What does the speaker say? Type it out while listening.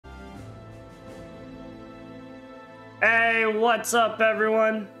Hey, what's up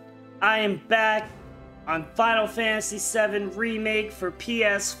everyone? I am back on Final Fantasy VII Remake for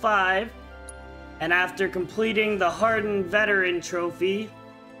PS5, and after completing the Hardened Veteran Trophy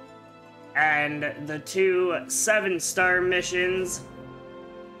and the 2 7-star missions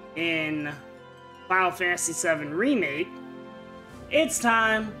in Final Fantasy VII Remake, it's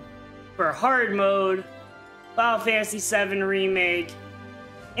time for Hard Mode Final Fantasy VII Remake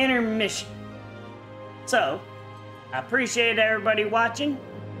Intermission. So, I appreciate everybody watching.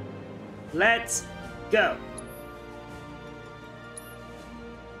 Let's go.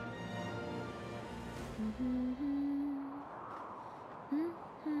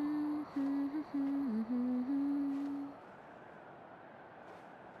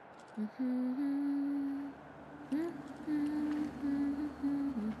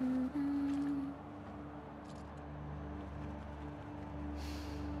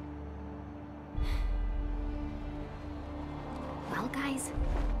 Well, guys,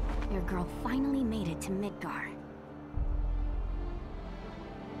 your girl finally made it to Midgar.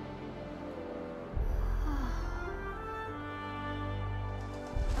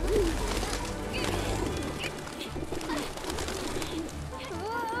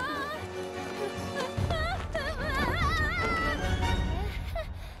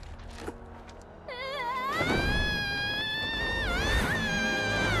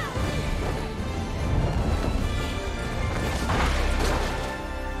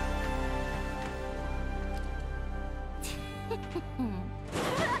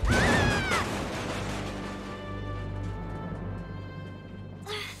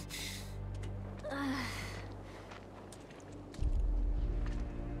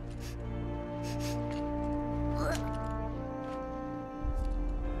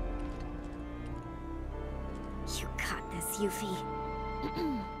 You got this, Yuffie.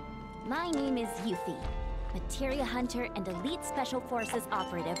 My name is Yuffie, Materia Hunter and Elite Special Forces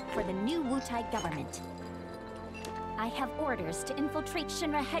operative for the new Wutai government. I have orders to infiltrate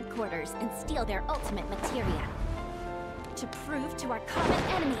Shinra headquarters and steal their ultimate materia. To prove to our common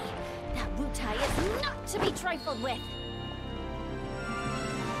enemy that Wutai is not to be trifled with.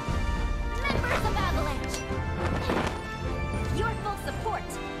 Members of Avalanche! With your full support,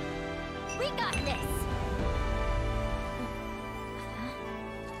 we got this!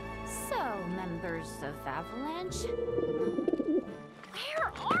 So, members of Avalanche?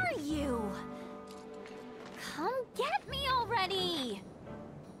 Where are you? Come get me already!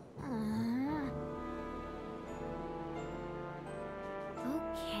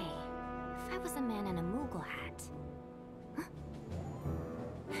 Okay, if I was a man in a Moogle hat... Huh?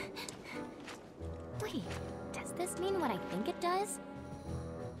 Wait, does this mean what I think it does?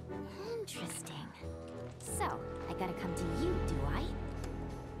 Interesting. So, I gotta come to you, do I?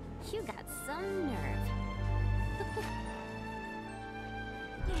 You got some nerve.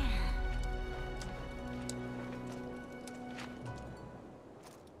 Yeah.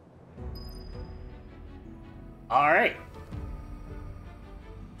 Alright.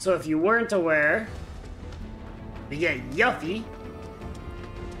 So if you weren't aware, we get Yuffie.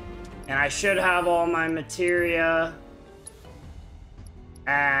 And I should have all my materia.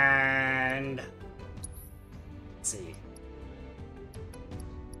 And let's see.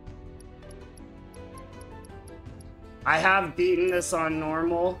 I have beaten this on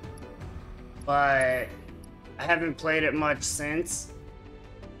normal, but I haven't played it much since.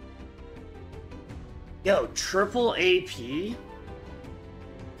 Yo, triple AP?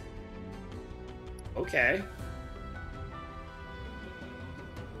 Okay.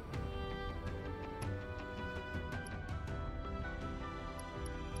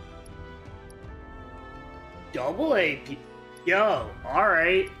 Double AP? Yo,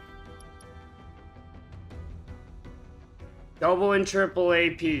 alright. Double and triple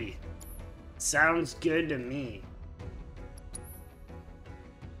AP. Sounds good to me.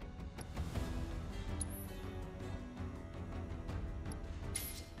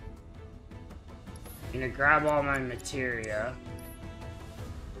 I'm gonna grab all my materia.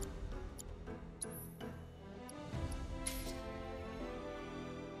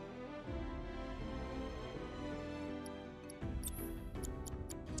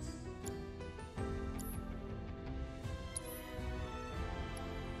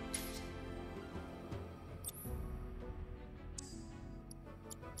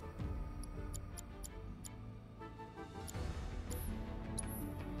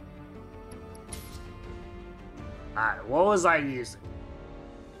 Alright, what was I using?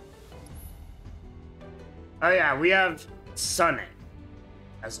 Oh yeah, we have Sunnet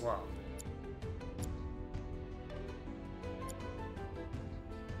as well.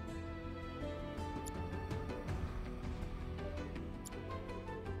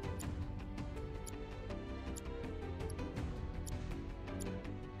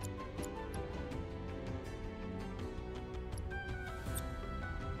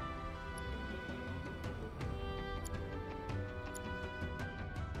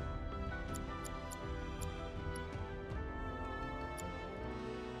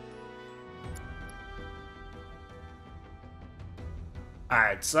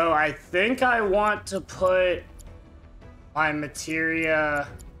 Alright, so I think I want to put my materia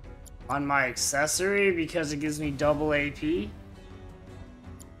on my accessory because it gives me double AP.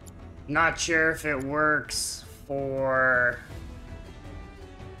 Not sure if it works for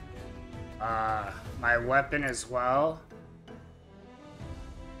my weapon as well.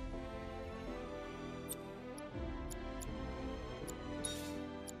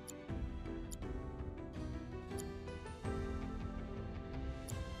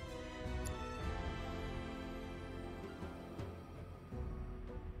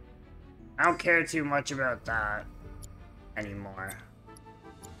 I don't care too much about that anymore.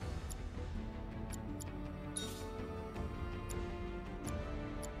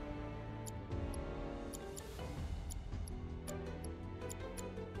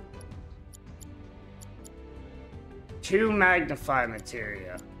 Two magnify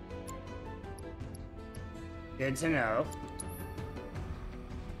materia. Good to know.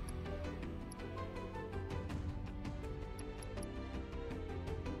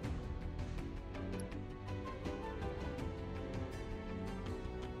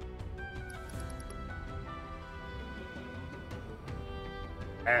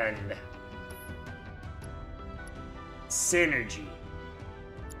 And synergy.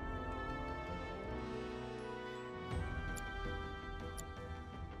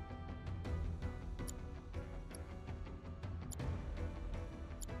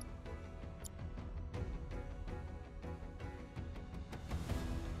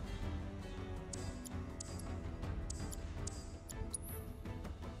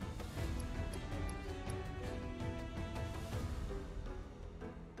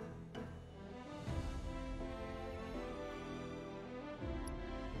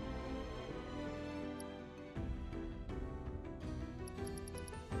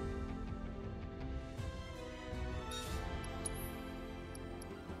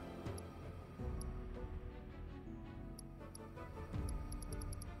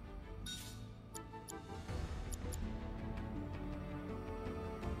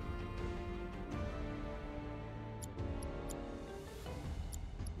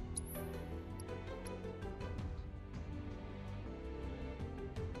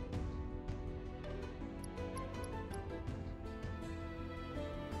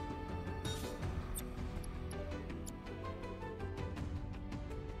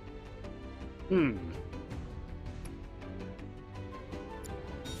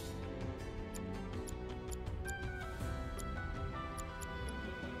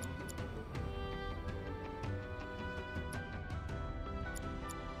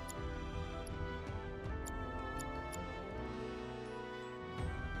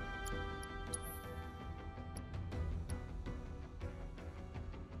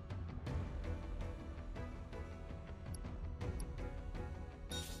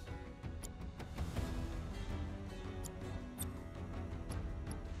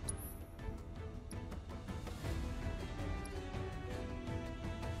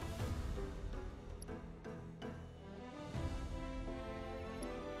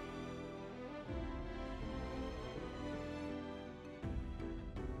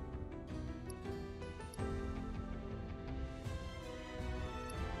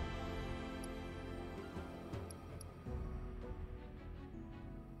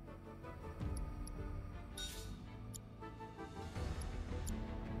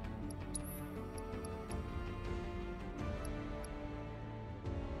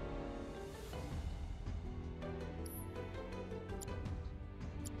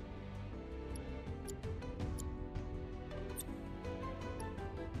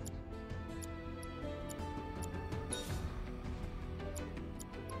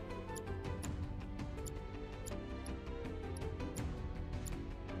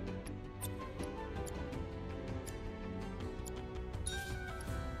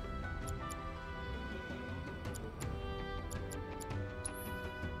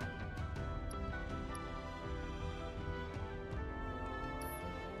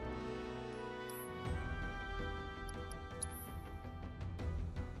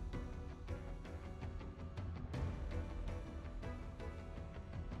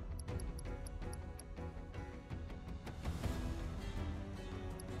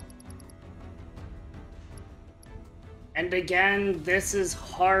 And again, this is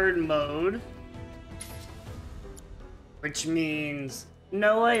hard mode, which means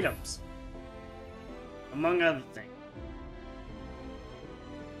no items, among other things.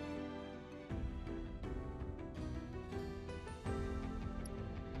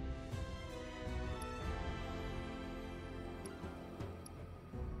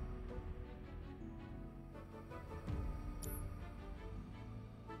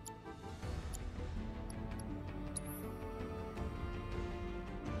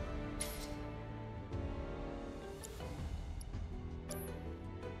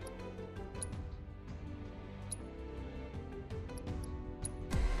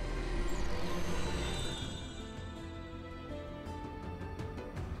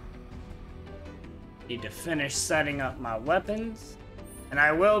 Need to finish setting up my weapons. And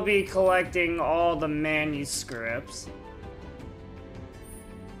I will be collecting all the manuscripts.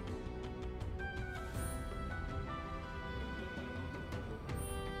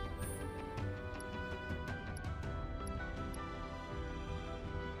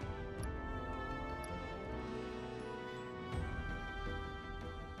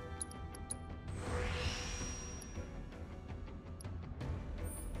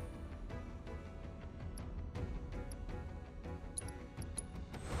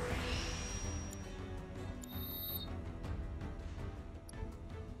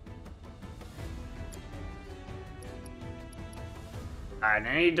 Alright,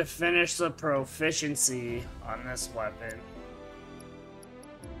 I need to finish the proficiency on this weapon.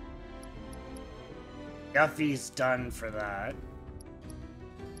 Yuffie's done for that.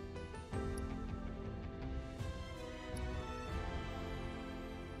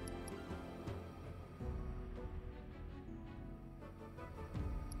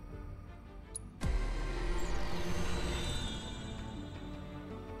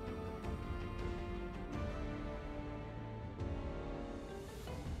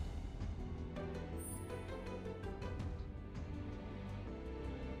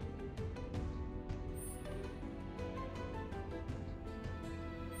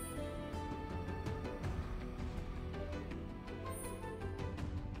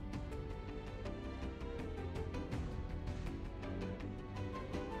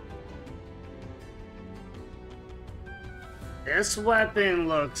 This weapon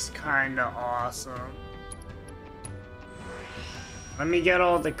looks kinda awesome. Let me get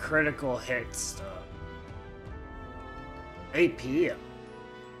all the critical hit stuff. AP.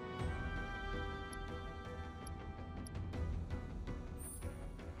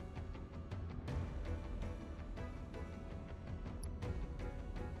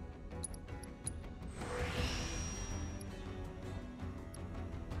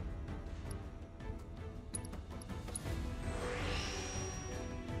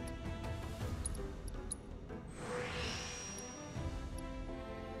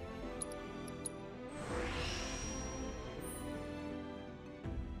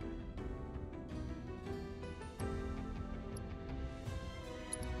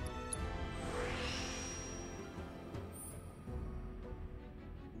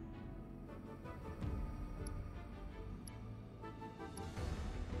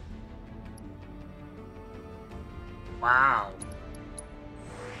 Wow.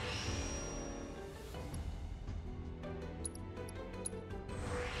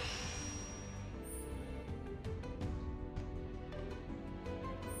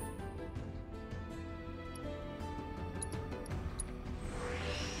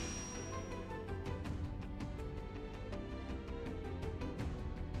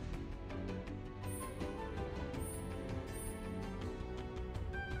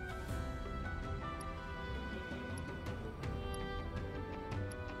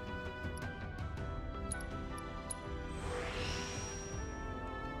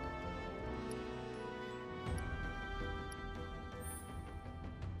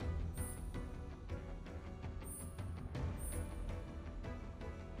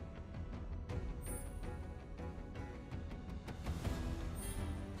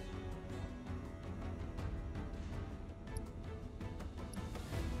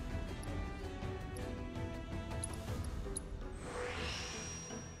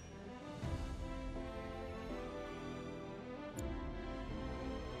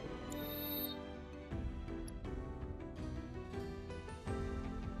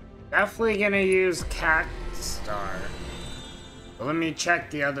 Definitely gonna use Cactus Star. But let me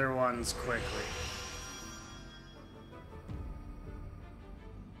check the other ones quickly.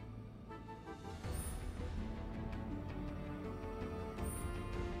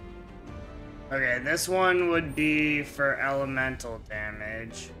 Okay, this one would be for elemental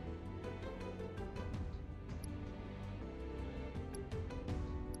damage.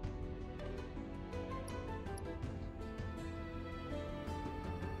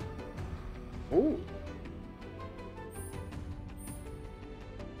 Ooh.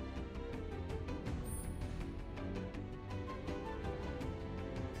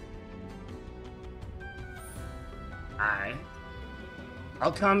 Alright.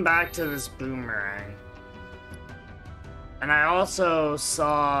 I'll come back to this boomerang. And I also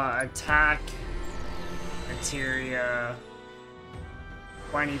saw attack materia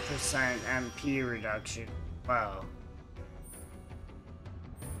 20% MP reduction. Wow.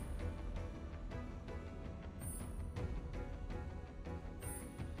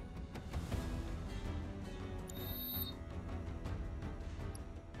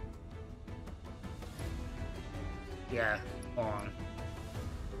 Yeah, hold on.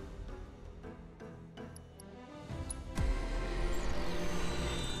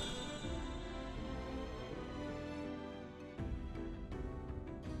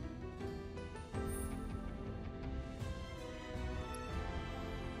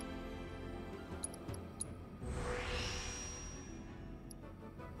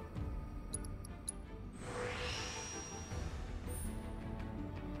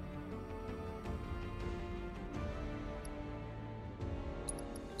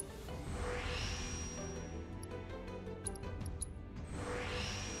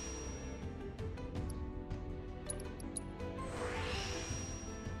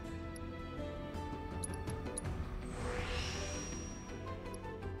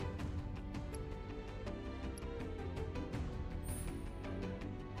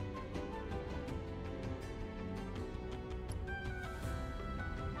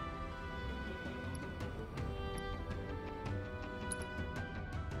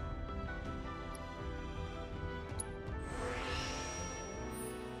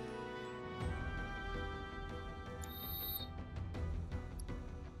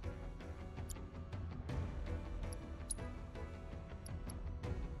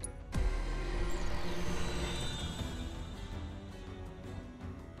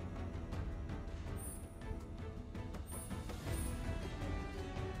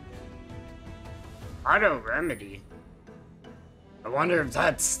 Auto remedy. I wonder if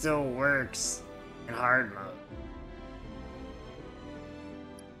that still works in hard mode.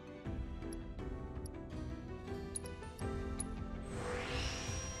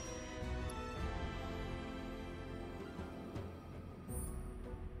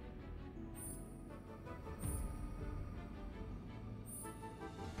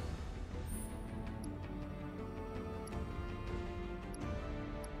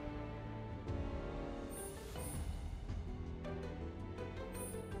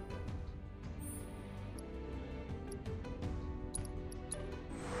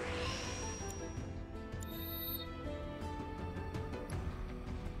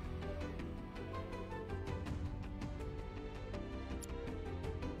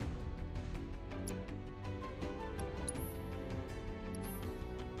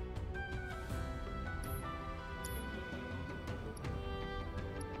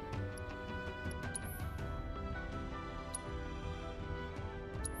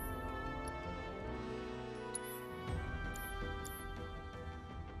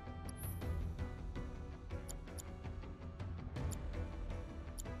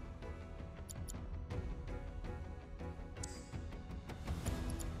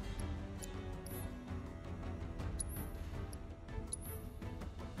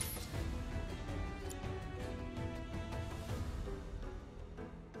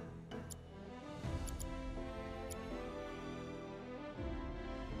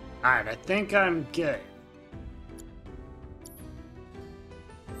 Alright, I think I'm good.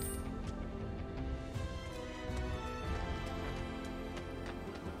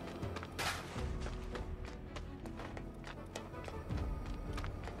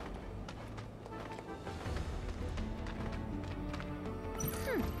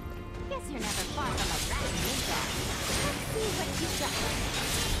 Guess you're never far from a rat ninja. Let's see what you got.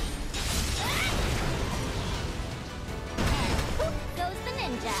 And poof goes the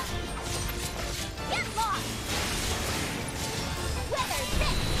ninja. Get lost! Weather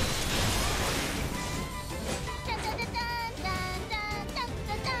this! Dun dun dun dun dun dun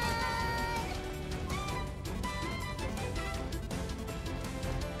dun dun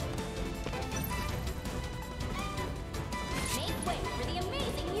Make way for the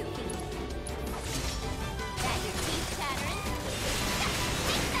amazing Yuki! Got your teeth chattering?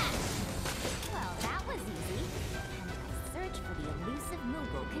 Take that! Well, that was easy. And my search for the elusive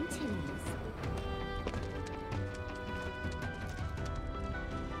Moogle continues.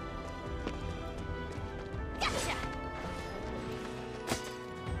 Gotcha!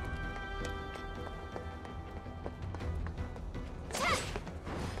 Ta!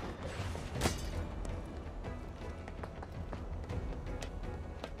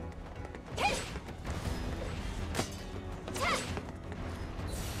 Hit! Ta!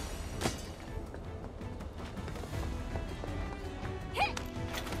 Hit!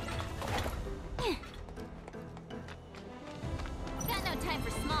 Got no time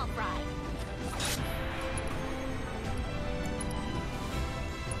for small fry.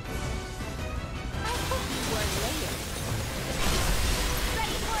 I hope you wore layers.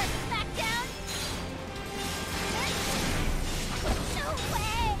 Ready for a smackdown? No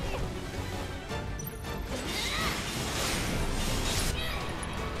way!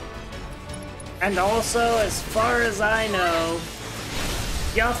 And also, as far as I know,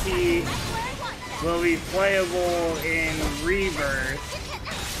 Yuffie will be playable in Rebirth.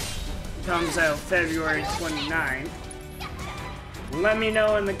 Comes out February 29th. Let me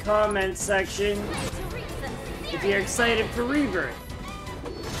know in the comments section if you're excited for Rebirth.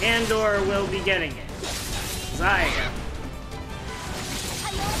 And/or will be getting it. 'Cause I am.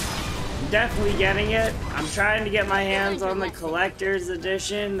 Definitely getting it. I'm trying to get my hands on the collector's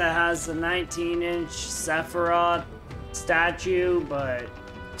edition that has the 19-inch Sephiroth statue, but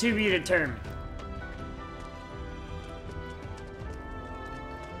to be determined.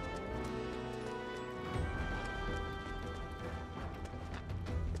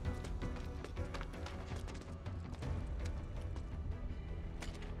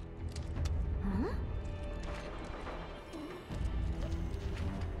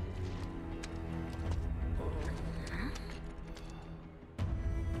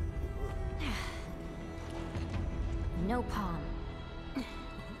 No palm.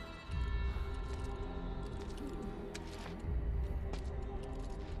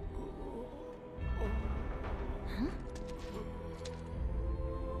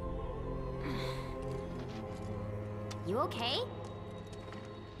 You okay?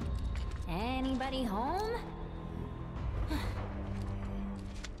 Anybody home?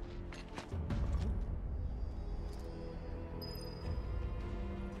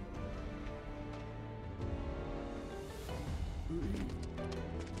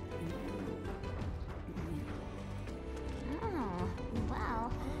 Oh,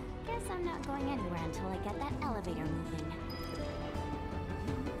 well, guess I'm not going anywhere until I get that elevator moving.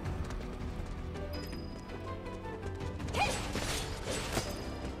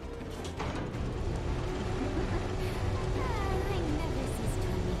 I never cease to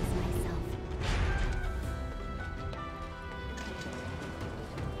amaze myself.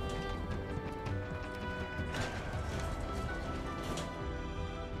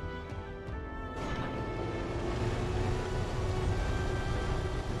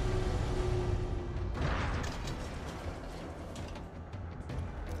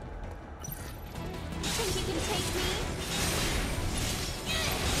 Think you can take me?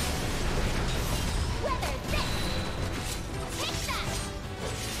 Weather this! Take that!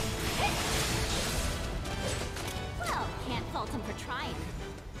 Well, can't fault him for trying.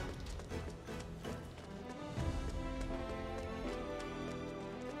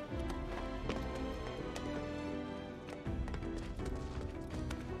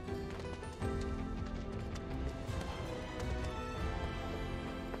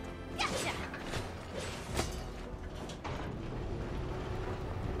 Gotcha!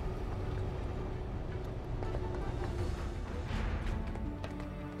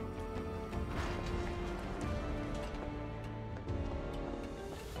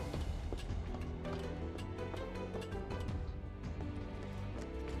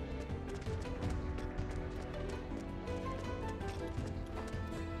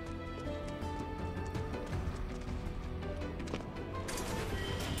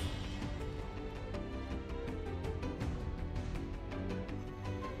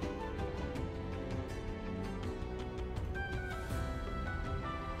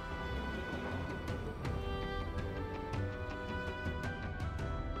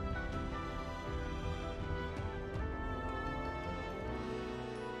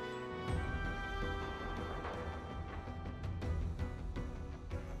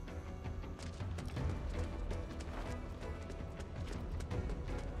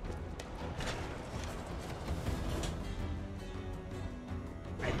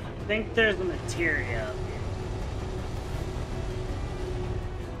 I think there's a materia up here.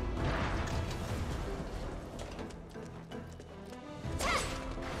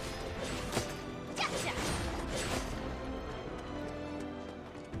 Gotcha!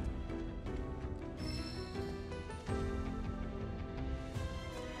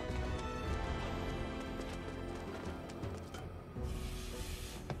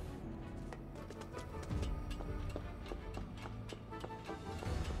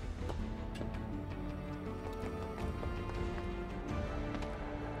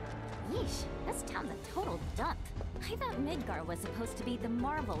 Yeesh, this town's a total dump. I thought Midgar was supposed to be the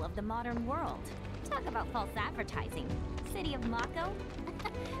marvel of the modern world. Talk about false advertising. City of Mako?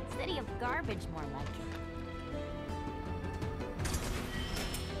 City of garbage, more like.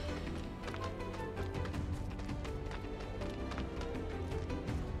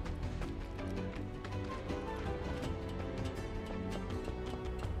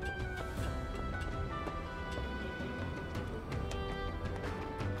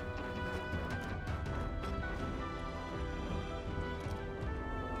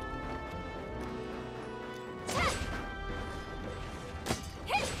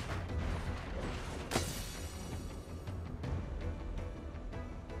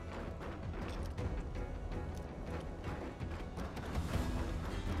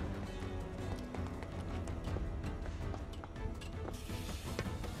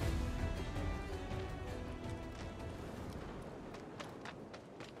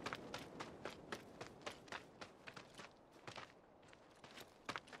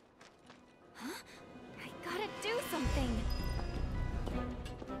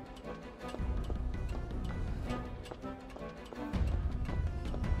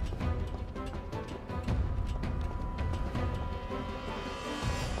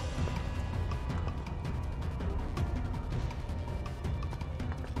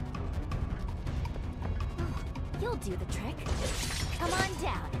 do the trick. Come on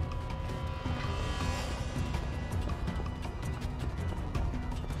down.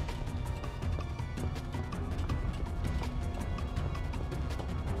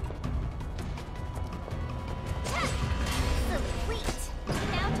 Sweet!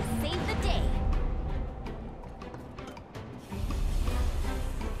 Now to save the day.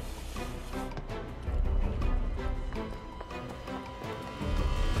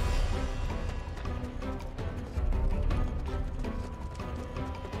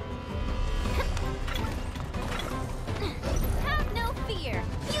 Have no fear!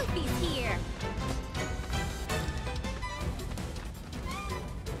 Yuffie's here!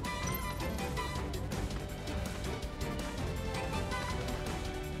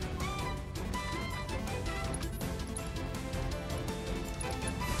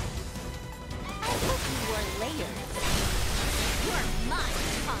 I hope you wore layers. You're mine,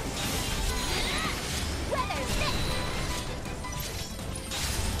 punk! Weather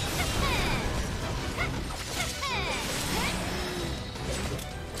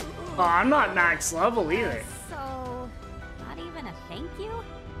Oh, I'm not max level either. So, not even a thank you?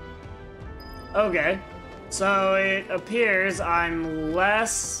 Okay. So it appears I'm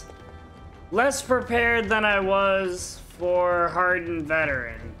less prepared than I was for hardened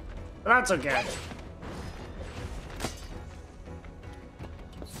veteran. But that's okay.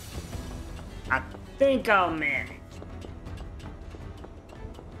 I think I'll manage.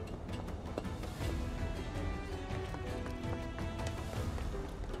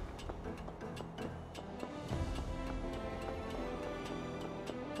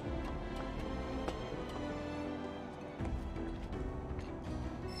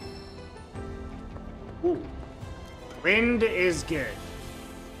 Ooh. Wind is good.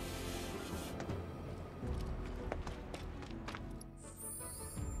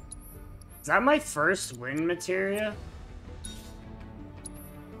 Is that my first wind materia?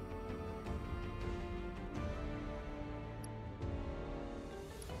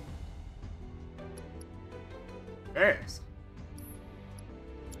 There's.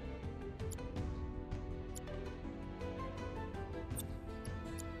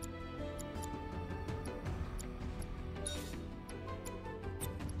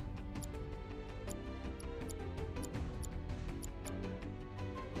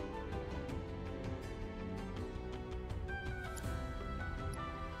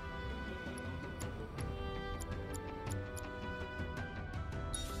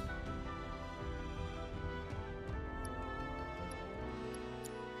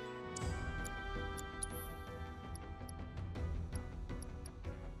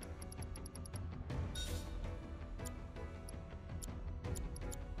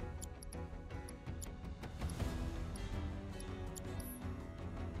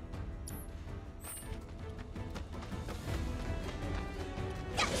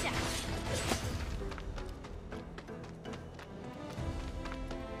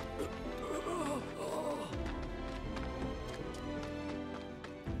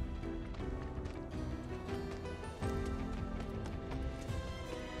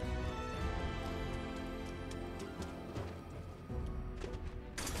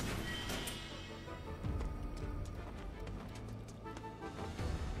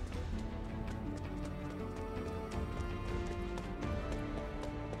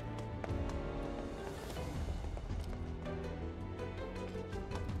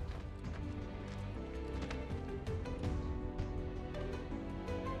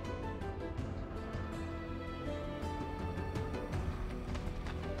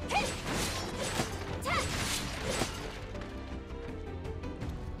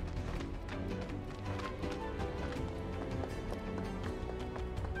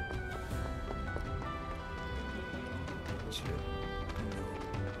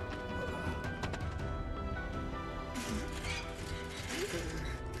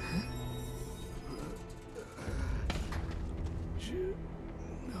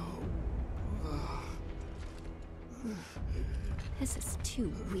 This is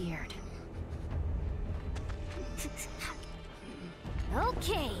too weird.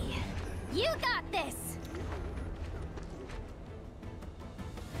 Okay, you got this!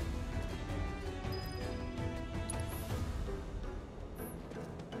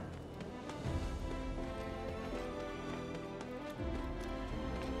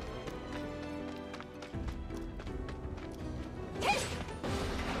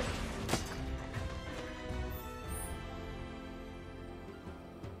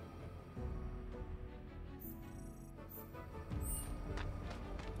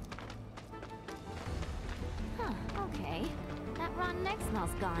 Okay. That rotten egg smell's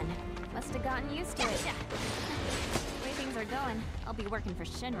gone. Must have gotten used to it. are going, I'll be working for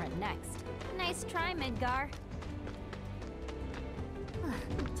Shinra next. Nice try, Midgar.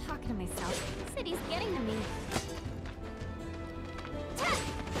 I'm talking to myself. City's getting to me.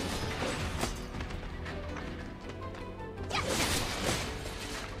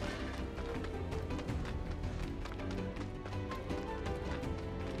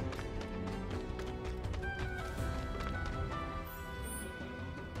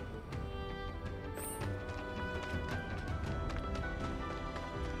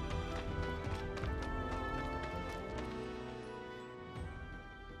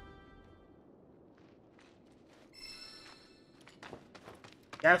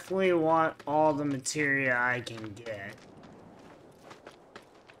 Definitely want all the materia I can get.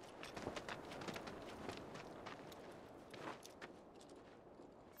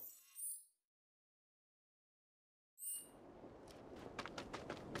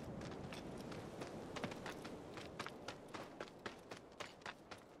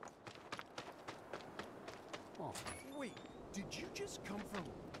 Oh, wait, did you just come from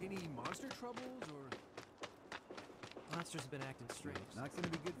any monster troubles, or...? Monsters have been acting strange. Not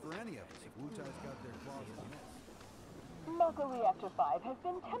gonna be good for any of us if Wutai's got their claws in the mess. Mako Reactor 5 has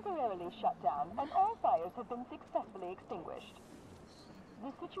been temporarily shut down, and all fires have been successfully extinguished.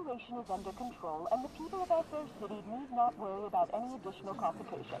 The situation is under control, and the people of our fair city need not worry about any additional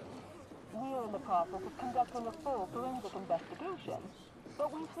complications. We are in the process of conducting a full forensic investigation,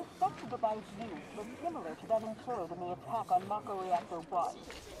 but we suspect the device used was similar to that employed in the attack on Mako Reactor 1.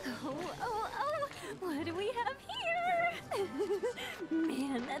 Oh, what do we have here?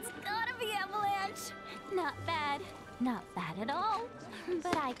 Man, that's gotta be Avalanche. Not bad. Not bad at all.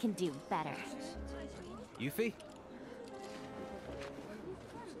 But I can do better. Yuffie?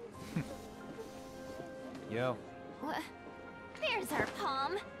 Yo. What? There's our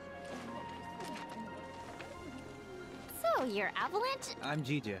palm. So, you're Avalanche? I'm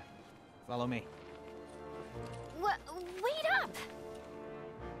Jija. Follow me. Wait up!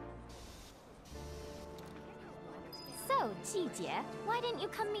 So, Jija, why didn't you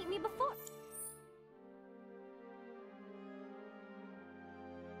come meet me before?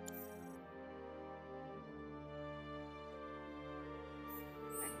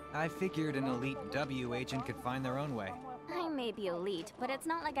 I figured an elite W agent could find their own way. I may be elite, but it's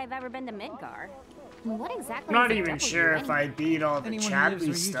not like I've ever been to Midgar. What exactly I'm not is a even W sure if I anyway? beat all the Anyone who lives where Chadley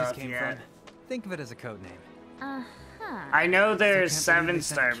you just stuff came yet. from, think of it as a code name. Uh-huh. I know there's I can't believe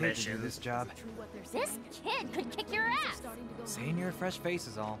 7-star they sent a kid to do missions. this job. This kid could kick your ass! Saying you're a fresh face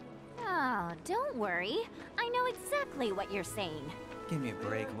is all. Oh, don't worry. I know exactly what you're saying. Give me a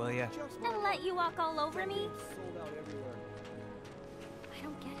break, will ya? And let you walk all over me? I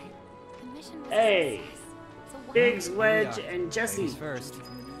don't get it. The mission was Hey, a success. So why- Biggs, Wedge, Yeah. and Jesse. Ladies first. In the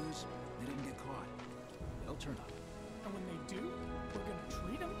news, they didn't get caught. They'll turn up. And when they do, we're gonna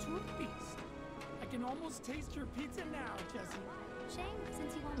treat them to a feast. I can almost taste your pizza now, Jesse. Shame,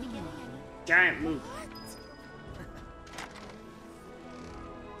 since you won't be getting any. Giant move.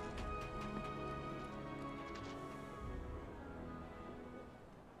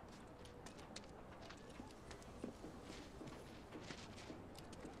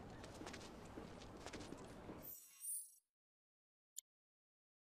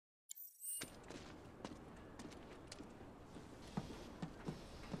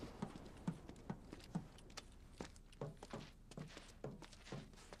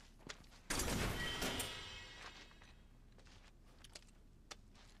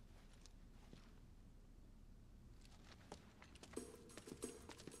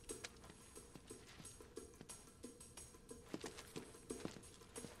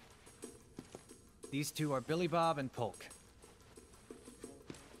 These two are Billy Bob and Polk.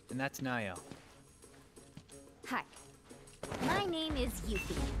 And that's Nio. Hi. My name is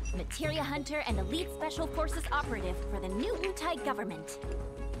Yuffie, Materia Hunter and Elite Special Forces Operative for the new Wutai government.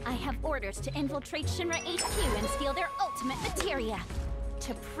 I have orders to infiltrate Shinra HQ and steal their ultimate materia.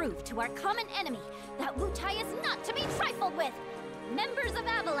 To prove to our common enemy that Wutai is not to be trifled with. Members of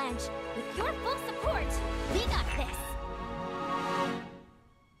Avalanche, with your full support, we got this.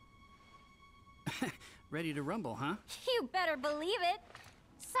 Ready to rumble, huh? You better believe it.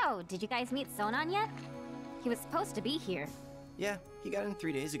 So, did you guys meet Sonan yet? He was supposed to be here. Yeah, he got in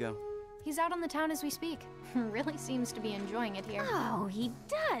 3 days ago. He's out on the town as we speak. Really seems to be enjoying it here. Oh, he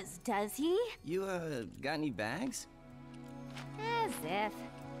does he? You, got any bags? As if.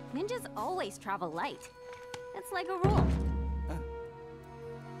 Ninjas always travel light. It's like a rule.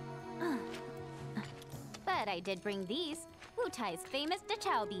 But I did bring these, Wutai's famous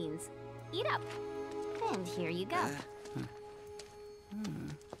Dachau beans. Eat up. And here you go.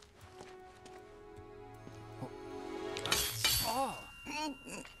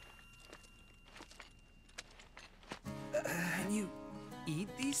 eat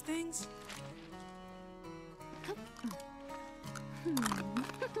these things?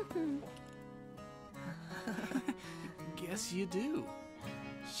 Guess you do.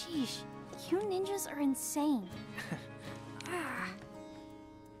 Sheesh, you ninjas are insane.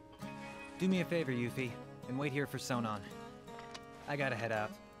 Do me a favor, Yuffie, and wait here for Sonon. I gotta head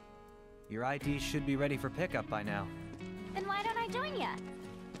out. Your ID should be ready for pickup by now. Then why don't I join ya?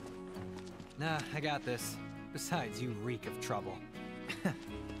 Nah, I got this. Besides, you reek of trouble.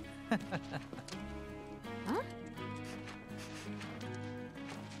 Huh?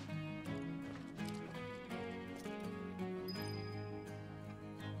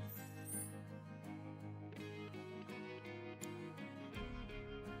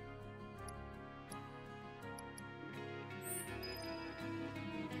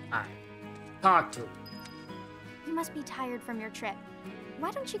 Talk to him. You must be tired from your trip. Why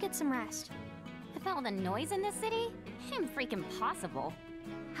don't you get some rest? With all the noise in this city? Freaking possible.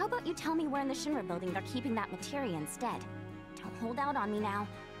 How about you tell me where in the Shinra building they're keeping that materia instead? Don't hold out on me now.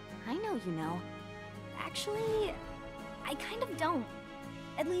 I know you know. Actually, I kind of don't.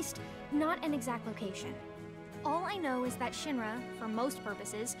 At least, not an exact location. All I know is that Shinra, for most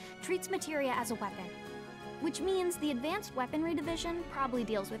purposes, treats materia as a weapon. Which means the Advanced Weaponry Division probably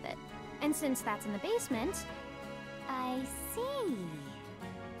deals with it. And since that's in the basement... I see.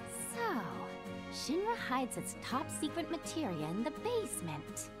 So, Shinra hides its top secret materia in the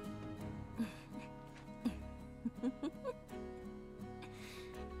basement.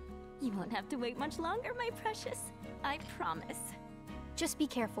 You won't have to wait much longer, my precious. I promise. Just be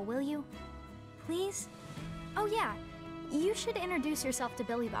careful, will you? Please? Oh yeah, you should introduce yourself to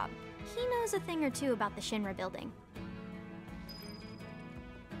Billy Bob. He knows a thing or two about the Shinra building.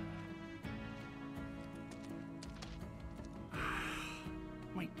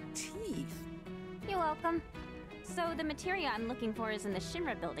 My teeth. You're welcome. So the materia I'm looking for is in the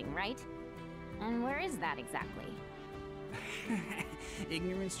Shinra building, right? And where is that exactly?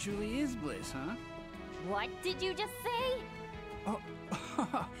 Ignorance truly is bliss, huh? What did you just say? Oh,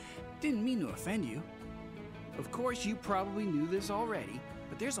 didn't mean to offend you. Of course, you probably knew this already,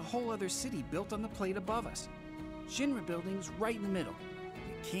 but there's a whole other city built on the plate above us. Shinra building's right in the middle.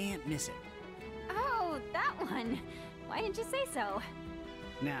 You can't miss it. Oh, that one. Why didn't you say so?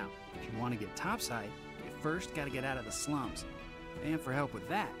 Now, if you want to get topside, you first gotta get out of the slums. And for help with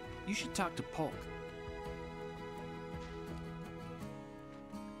that, you should talk to Polk.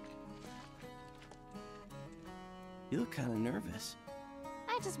 You look kind of nervous.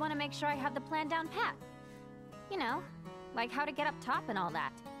 I just want to make sure I have the plan down pat. You know, like how to get up top and all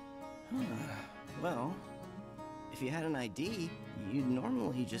that. Well, if you had an ID, you'd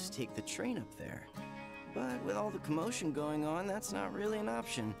normally just take the train up there. But with all the commotion going on, that's not really an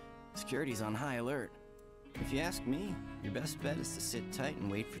option. Security's on high alert. If you ask me, your best bet is to sit tight and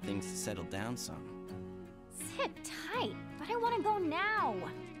wait for things to settle down some. Sit tight, but I want to go now.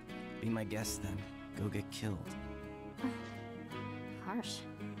 Be my guest then. Go get killed. Harsh.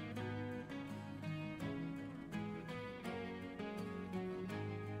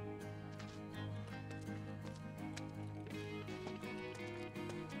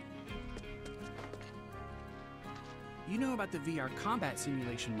 You know about the VR combat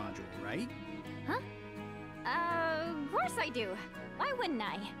simulation module, right? Huh? Of course I do. Why wouldn't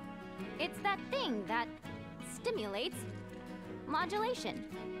I? It's that thing that stimulates modulation.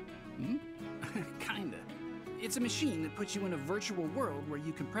 Hmm? Kinda. It's a machine that puts you in a virtual world where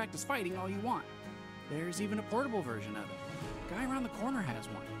you can practice fighting all you want. There's even a portable version of it. Guy around the corner has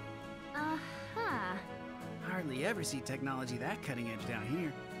one. Uh-huh. Hardly ever see technology that cutting edge down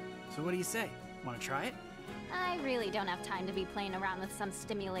here. So what do you say? Want to try it? I really don't have time to be playing around with some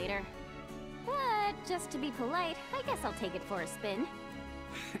stimulator. But just to be polite, I guess I'll take it for a spin.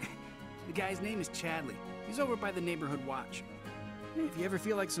 The guy's name is Chadley. He's over by the neighborhood watch. If you ever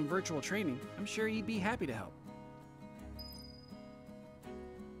feel like some virtual training, I'm sure he'd be happy to help.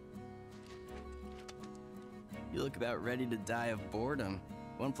 You look about ready to die of boredom.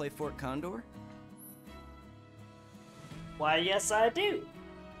 Want to play Fort Condor? Why, yes, I do.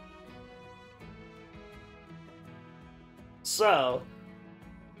 So,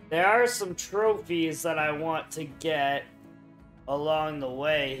 there are some trophies that I want to get along the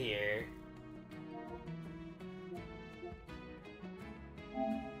way here.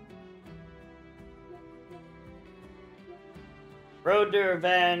 Road to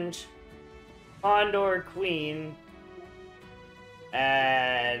Revenge, Condor Queen,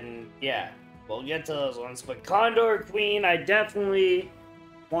 and yeah, we'll get to those ones. But Condor Queen, I definitely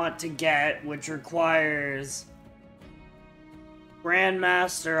want to get, which requires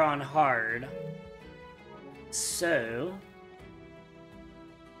Grandmaster on hard. So,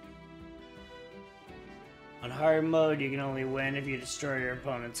 On hard mode, you can only win if you destroy your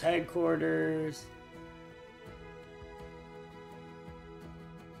opponent's headquarters.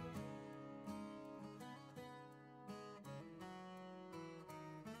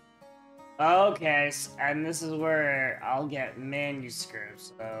 Okay, and this is where I'll get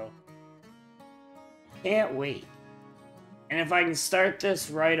manuscripts, so can't wait. And if I can start this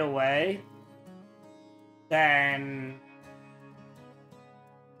right away, then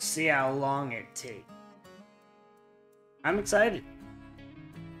see how long it takes. I'm excited.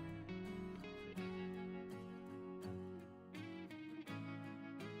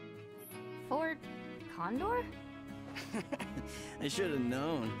 Fort Condor? I should have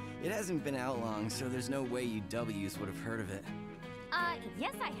known. It hasn't been out long, so there's no way you W's would have heard of it.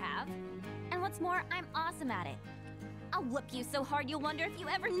 Yes I have. And what's more, I'm awesome at it. I'll whoop you so hard you'll wonder if you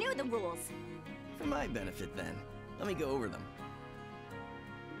ever knew the rules. For my benefit, then. Let me go over them.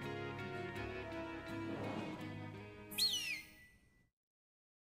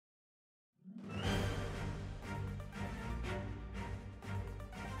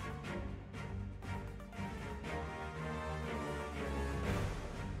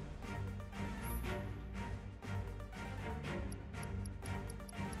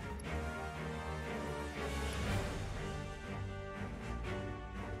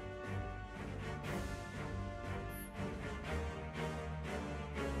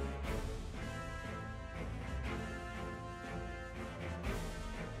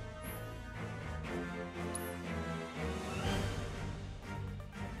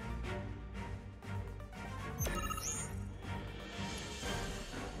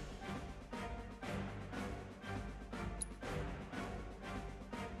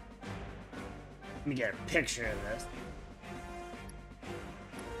 Let me get a picture of this.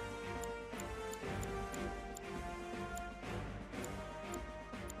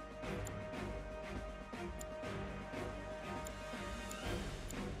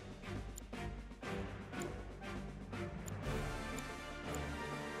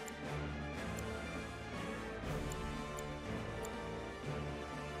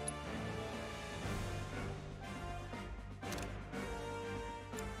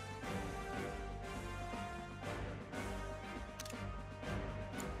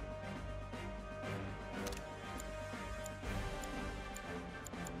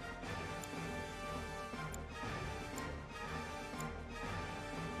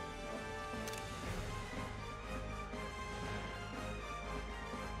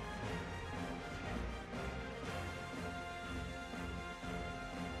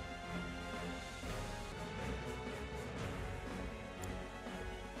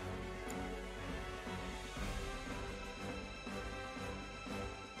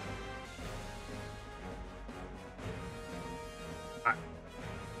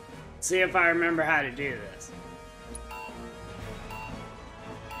 See if I remember how to do this.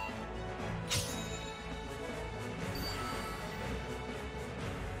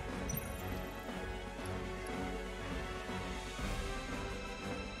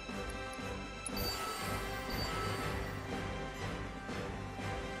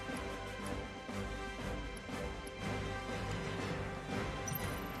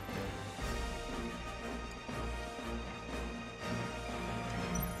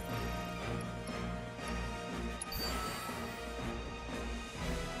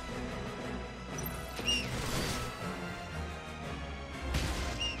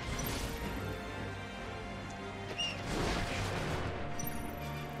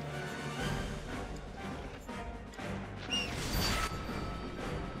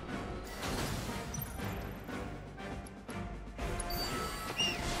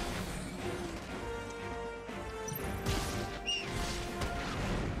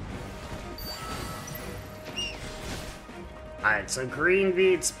 Alright, so green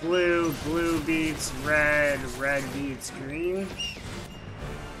beats blue, blue beats red, red beats green.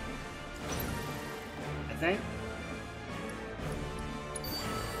 I think.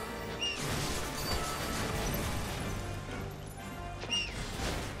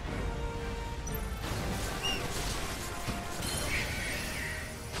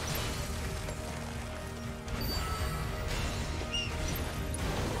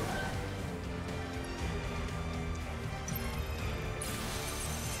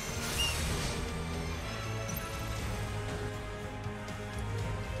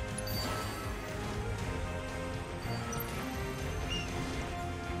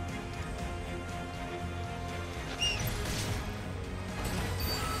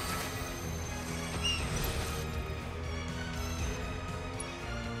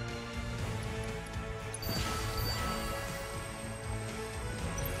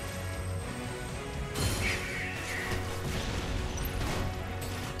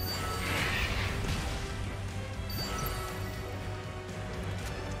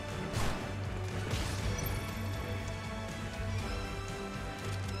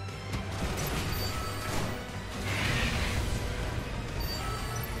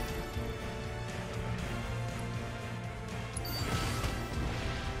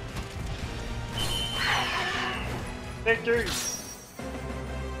 Victory!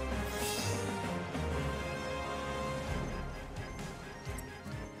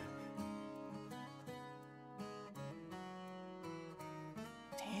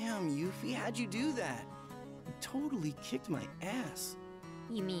 Damn, Yuffie, how'd you do that? You totally kicked my ass.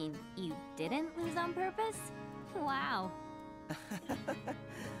 You mean you didn't lose on purpose? Wow.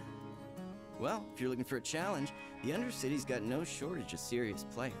 Well, if you're looking for a challenge, the Undercity's got no shortage of serious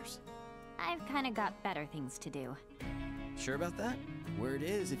players. I've kind of got better things to do. Sure about that? Word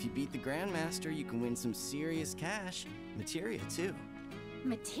is, if you beat the Grandmaster, you can win some serious cash. Materia, too.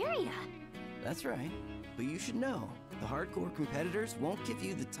 Materia? That's right. But you should know, the hardcore competitors won't give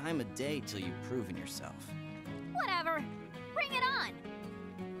you the time of day till you've proven yourself. Whatever. Bring it on!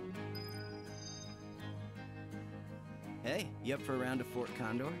 Hey, you up for a round of Fort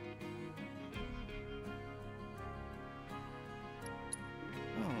Condor?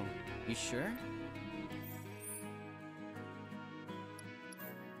 Oh, you sure?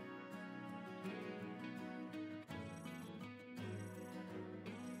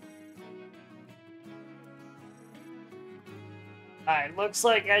 Alright, looks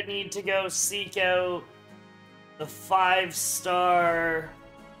like I need to go seek out the 5-star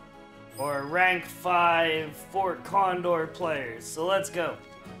or rank 5 Fort Condor players. So let's go.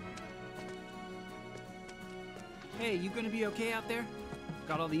 Hey, you gonna be okay out there?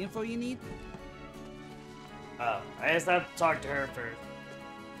 Got all the info you need? Oh, I just have to talk to her first.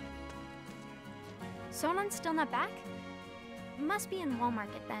 Sonon's still not back? Must be in Wall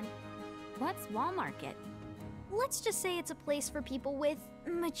Market then. What's Wall Market? Let's just say it's a place for people with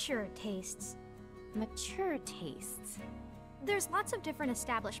mature tastes. Mature tastes. There's lots of different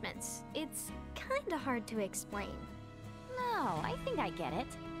establishments. It's kinda hard to explain. No, I think I get it.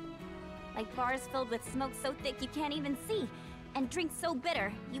 Like bars filled with smoke so thick you can't even see, and drinks so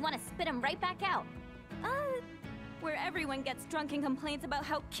bitter you want to spit them right back out. Where everyone gets drunk and complains about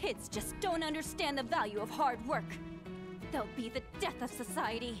how kids just don't understand the value of hard work. They'll be the death of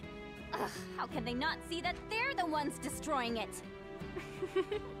society. Ugh, how can they not see that they're the ones destroying it?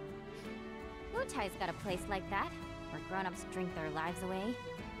 Wutai's got a place like that, where grown-ups drink their lives away.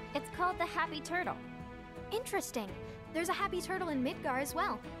 It's called the Happy Turtle. Interesting. There's a Happy Turtle in Midgar as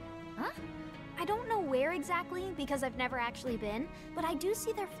well. Huh? I don't know where exactly because I've never actually been, but I do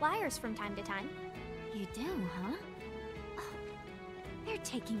see their flyers from time to time. You do, huh? Oh, they're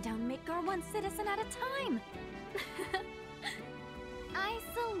taking down Midgar one citizen at a time. I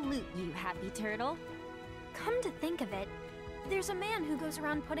salute you, Happy Turtle. Come to think of it, there's a man who goes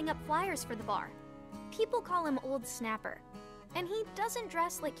around putting up flyers for the bar. People call him Old Snapper, and he doesn't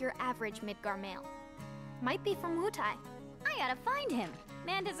dress like your average Midgar male. Might be from Wutai. I gotta find him.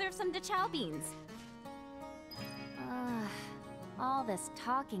 Man deserves some Dachau beans. All this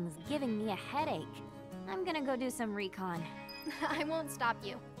talking's giving me a headache. I'm gonna go do some recon. I won't stop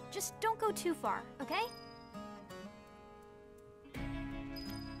you. Just don't go too far, okay?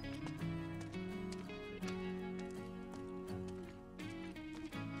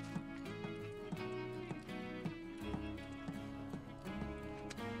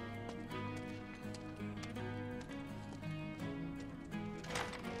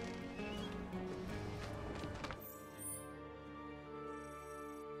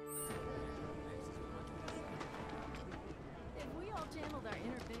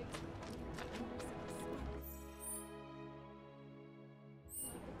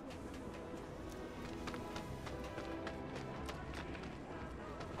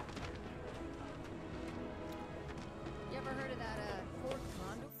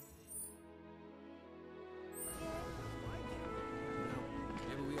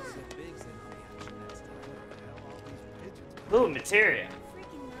 Ooh, materia.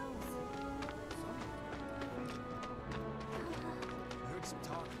 I heard some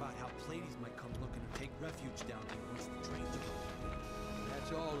talk about how Pleiades might come looking to take refuge down here once the trains are open.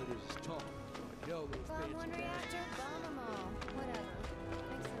 That's all it is talk. Yo, those Bomb one reactor, bomb them all. Whatever.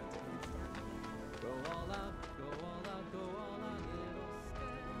 Makes no difference down here. Go all out, go all out, go all out,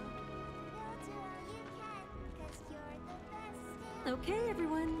 little Stan. Okay,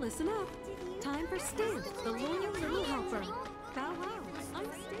 everyone, listen up. Time for Stan, the loyal little helper. Bow wow, I'm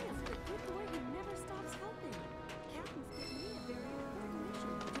Stan, the good boy who never stops helping. Captain's given me a very important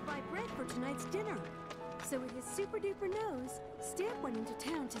mission to buy bread for tonight's dinner. So with his super duper nose, Stan went into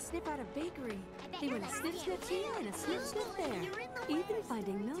town to sniff out a bakery. He went a sniff sniff here and a sniff sniff there. Even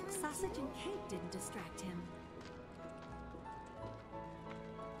finding milk, sausage, and cake didn't distract him.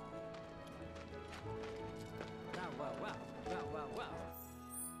 Wow, wow, wow, wow, wow, wow.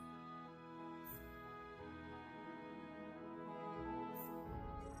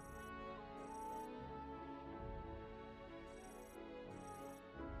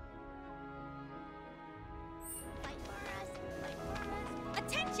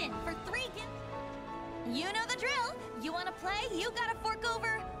 play, you gotta fork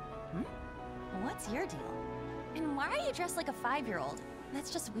over. What's your deal? And why are you dressed like a 5-year-old?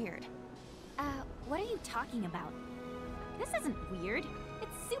 That's just weird. What are you talking about? This isn't weird.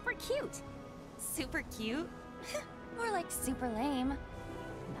 It's super cute. Super cute? More like super lame.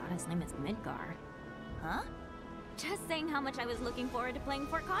 Not as lame as Midgar. Huh? Just saying how much I was looking forward to playing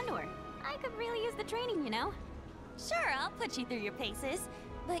Fort Condor. I could really use the training, you know? Sure, I'll put you through your paces.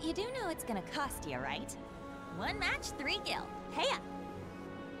 But you do know it's gonna cost you, right? 1 match, 3 gil. Hey up!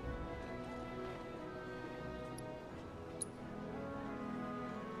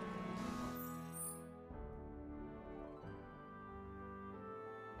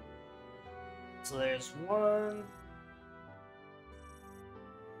 So there's 1.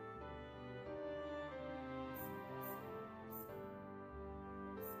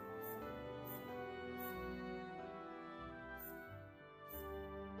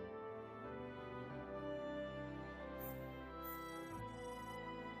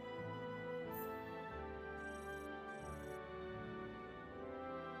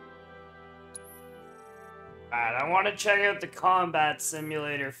 Alright, I want to check out the combat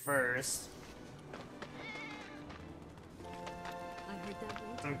simulator first.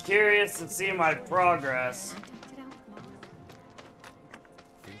 I'm curious to see my progress.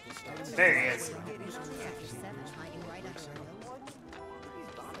 There he is.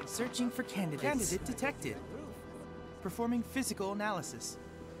 Searching for candidates. Candidate detected. Performing physical analysis.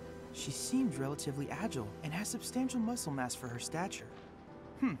 She seems relatively agile and has substantial muscle mass for her stature.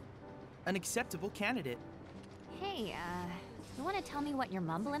 An acceptable candidate. Hey, you want to tell me what you're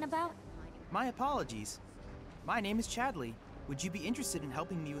mumbling about? My apologies. My name is Chadley. Would you be interested in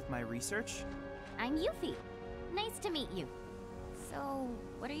helping me with my research? I'm Yuffie. Nice to meet you. So,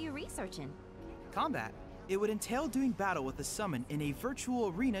 what are you researching? Combat. It would entail doing battle with a summon in a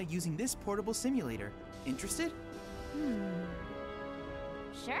virtual arena using this portable simulator. Interested?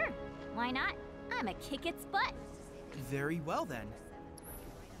 Sure. Why not? I'm a kick its butt. Very well then.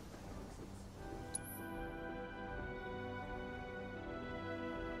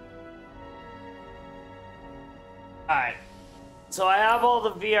 Alright. So I have all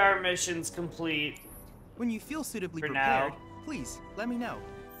the VR missions complete. When you feel suitably for prepared, now. please let me know.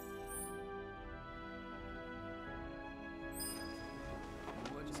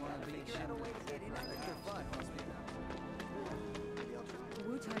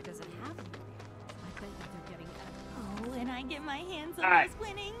 Wutai doesn't have them. I bet that they're getting Oh, and I get my hands on Alright. those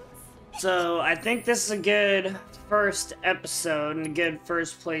winnings. So I think this is a good first episode and a good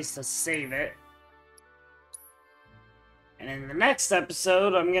first place to save it. And in the next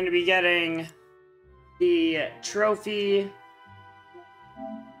episode, I'm going to be getting the trophy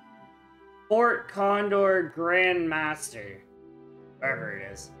Fort Condor Grandmaster. Wherever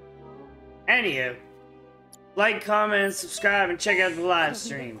it is. Anywho, like, comment, subscribe, and check out the live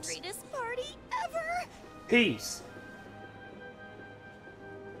streams. Greatest party ever. Peace.